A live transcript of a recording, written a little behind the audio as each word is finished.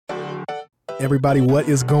Everybody, what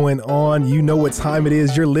is going on? You know what time it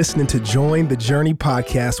is. You're listening to Join the Journey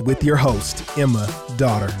podcast with your host, Emma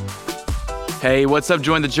Daughter. Hey, what's up,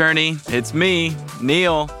 Join the Journey? It's me,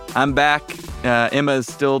 Neil. I'm back. Emma's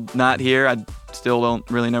still not here. I still don't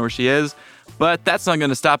really know where she is. But that's not going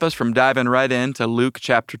to stop us from diving right into Luke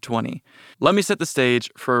chapter 20. Let me set the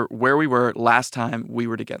stage for where we were last time we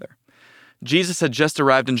were together. Jesus had just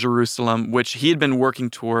arrived in Jerusalem, which he had been working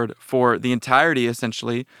toward for the entirety,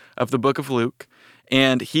 essentially, of the book of Luke.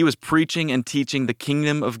 And he was preaching and teaching the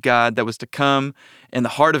kingdom of God that was to come and the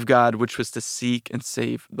heart of God, which was to seek and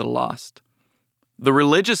save the lost. The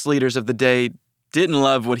religious leaders of the day didn't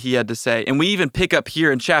love what he had to say. And we even pick up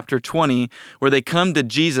here in chapter 20, where they come to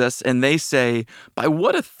Jesus and they say, "By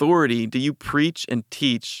what authority do you preach and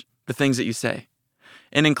teach the things that you say?"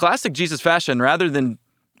 And in classic Jesus fashion, rather than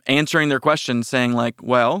answering their question saying like,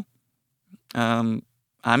 well, I'm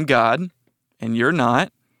God and you're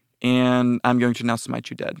not, and I'm going to now smite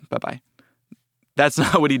you dead. Bye-bye. That's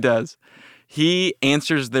not what he does. He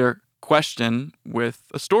answers their question with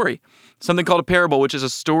a story, something called a parable, which is a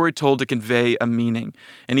story told to convey a meaning.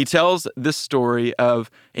 And he tells this story of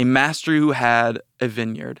a master who had a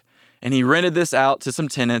vineyard, and he rented this out to some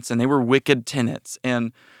tenants, and they were wicked tenants.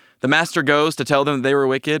 And the master goes to tell them that they were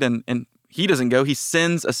wicked, and he doesn't go. He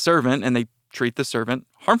sends a servant, and they treat the servant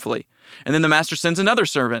harmfully. And then the master sends another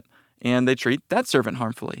servant, and they treat that servant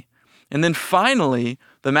harmfully. And then finally,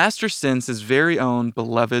 the master sends his very own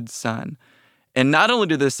beloved son. And not only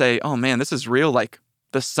do they say, oh man, this is real, like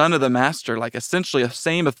the son of the master, like essentially the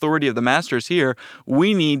same authority of the master is here.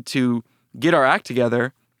 We need to get our act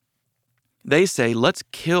together. They say, let's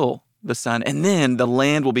kill the son, and then the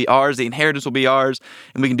land will be ours, the inheritance will be ours,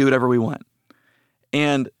 and we can do whatever we want.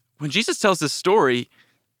 And when Jesus tells this story,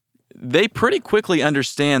 they pretty quickly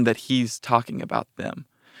understand that he's talking about them,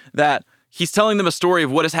 that he's telling them a story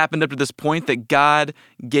of what has happened up to this point, that God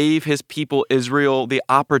gave his people Israel the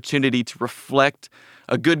opportunity to reflect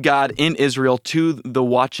a good God in Israel to the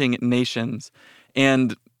watching nations.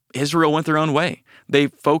 And Israel went their own way. They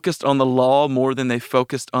focused on the law more than they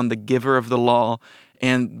focused on the giver of the law,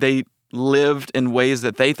 and they lived in ways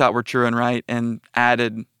that they thought were true and right and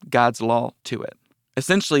added God's law to it.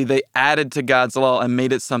 Essentially, they added to God's law and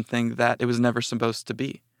made it something that it was never supposed to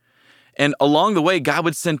be. And along the way, God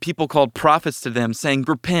would send people called prophets to them saying,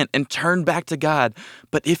 repent and turn back to God.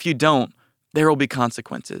 But if you don't, there will be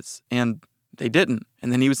consequences. And they didn't.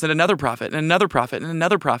 And then he would send another prophet and another prophet and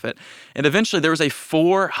another prophet. And eventually there was a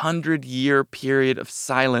 400-year period of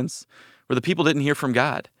silence where the people didn't hear from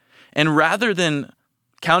God. And rather than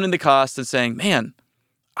counting the cost and saying, man,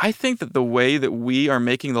 I think that the way that we are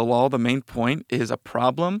making the law the main point is a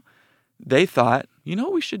problem, they thought, you know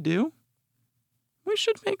what we should do? We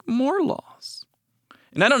should make more laws.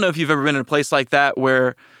 And I don't know if you've ever been in a place like that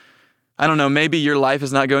where, I don't know, maybe your life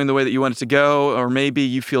is not going the way that you want it to go, or maybe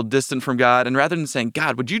you feel distant from God. And rather than saying,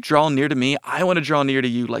 God, would you draw near to me? I want to draw near to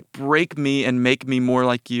you, like break me and make me more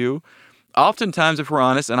like you. Oftentimes, if we're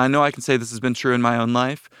honest, and I know I can say this has been true in my own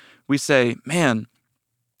life, we say, man,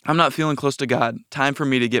 I'm not feeling close to God. Time for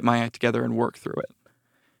me to get my act together and work through it.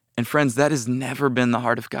 And friends, that has never been the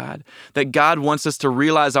heart of God. That God wants us to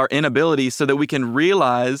realize our inability so that we can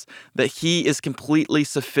realize that he is completely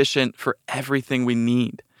sufficient for everything we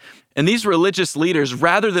need. And these religious leaders,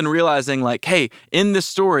 rather than realizing like, hey, in this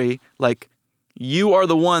story, like you are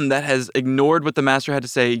the one that has ignored what the master had to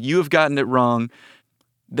say, you have gotten it wrong,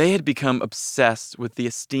 they had become obsessed with the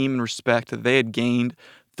esteem and respect that they had gained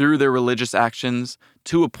through their religious actions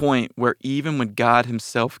to a point where even when God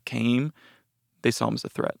himself came, they saw him as a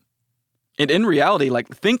threat. And in reality, like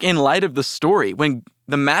think in light of the story, when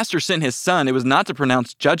the master sent his son, it was not to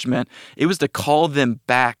pronounce judgment, it was to call them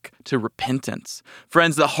back to repentance.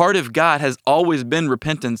 Friends, the heart of God has always been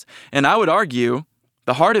repentance. And I would argue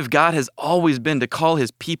the heart of God has always been to call his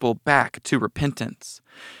people back to repentance.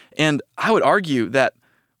 And I would argue that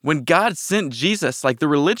when God sent Jesus, like the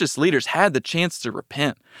religious leaders had the chance to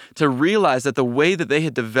repent, to realize that the way that they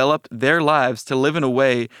had developed their lives to live in a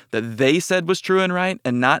way that they said was true and right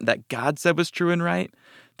and not that God said was true and right,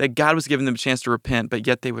 that God was giving them a chance to repent, but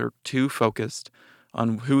yet they were too focused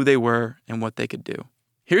on who they were and what they could do.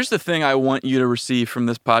 Here's the thing I want you to receive from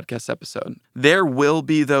this podcast episode. There will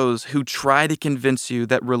be those who try to convince you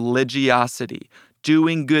that religiosity,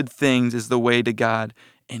 doing good things, is the way to God,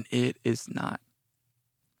 and it is not.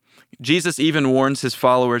 Jesus even warns his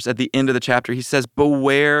followers at the end of the chapter. He says,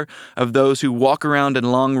 beware of those who walk around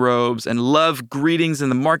in long robes and love greetings in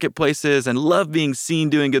the marketplaces and love being seen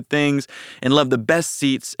doing good things and love the best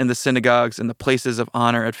seats in the synagogues and the places of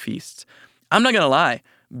honor at feasts. I'm not going to lie.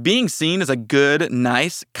 Being seen as a good,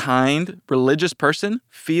 nice, kind, religious person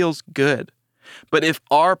feels good. But if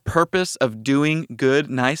our purpose of doing good,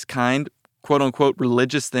 nice, kind, quote unquote,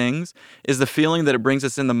 religious things is the feeling that it brings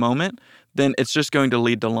us in the moment, then it's just going to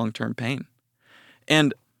lead to long-term pain.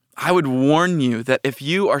 And I would warn you that if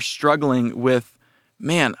you are struggling with,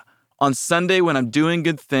 man, on Sunday when I'm doing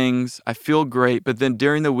good things, I feel great, but then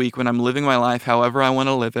during the week when I'm living my life however I want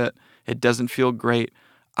to live it, it doesn't feel great,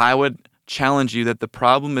 I would challenge you that the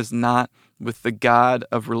problem is not with the God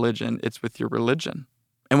of religion, it's with your religion.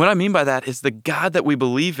 And what I mean by that is the God that we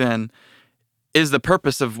believe in is the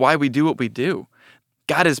purpose of why we do what we do.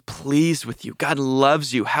 God is pleased with you. God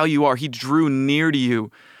loves you, how you are. He drew near to you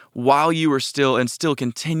while you were still and still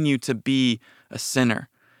continue to be a sinner.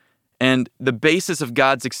 And the basis of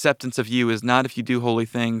God's acceptance of you is not if you do holy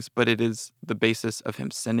things, but it is the basis of him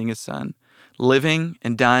sending his son, living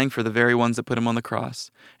and dying for the very ones that put him on the cross,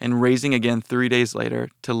 and raising again 3 days later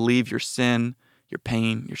to leave your sin, your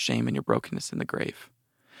pain, your shame, and your brokenness in the grave.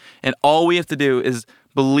 And all we have to do is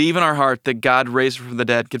believe in our heart that God raised him from the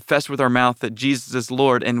dead, confess with our mouth that Jesus is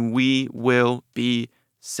Lord, and we will be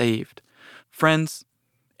saved. Friends,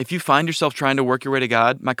 if you find yourself trying to work your way to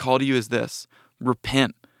God, my call to you is this: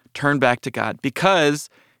 repent. Turn back to God because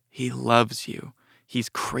he loves you. He's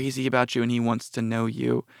crazy about you and he wants to know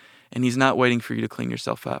you. And he's not waiting for you to clean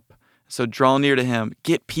yourself up. So draw near to him.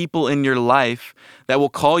 Get people in your life that will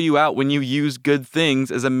call you out when you use good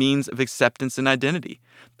things as a means of acceptance and identity.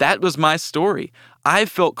 That was my story. I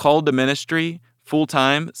felt called to ministry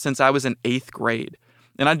full-time since I was in 8th grade.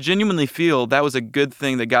 And I genuinely feel that was a good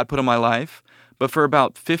thing that God put in my life. But for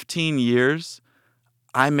about 15 years,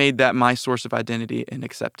 I made that my source of identity and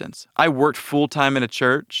acceptance. I worked full-time in a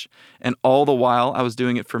church, and all the while I was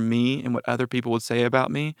doing it for me and what other people would say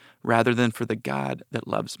about me rather than for the God that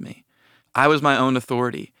loves me. I was my own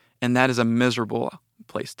authority, and that is a miserable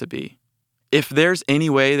place to be. If there's any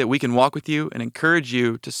way that we can walk with you and encourage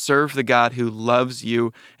you to serve the God who loves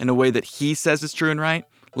you in a way that he says is true and right,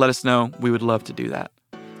 let us know. We would love to do that.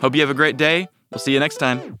 Hope you have a great day. We'll see you next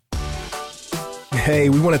time. Hey,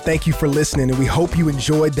 we want to thank you for listening, and we hope you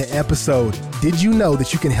enjoyed the episode. Did you know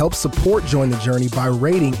that you can help support Join the Journey by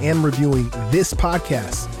rating and reviewing this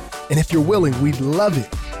podcast? And if you're willing, we'd love it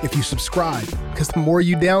if you subscribe, because the more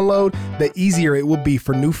you download, the easier it will be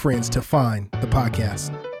for new friends to find the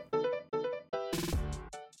podcast.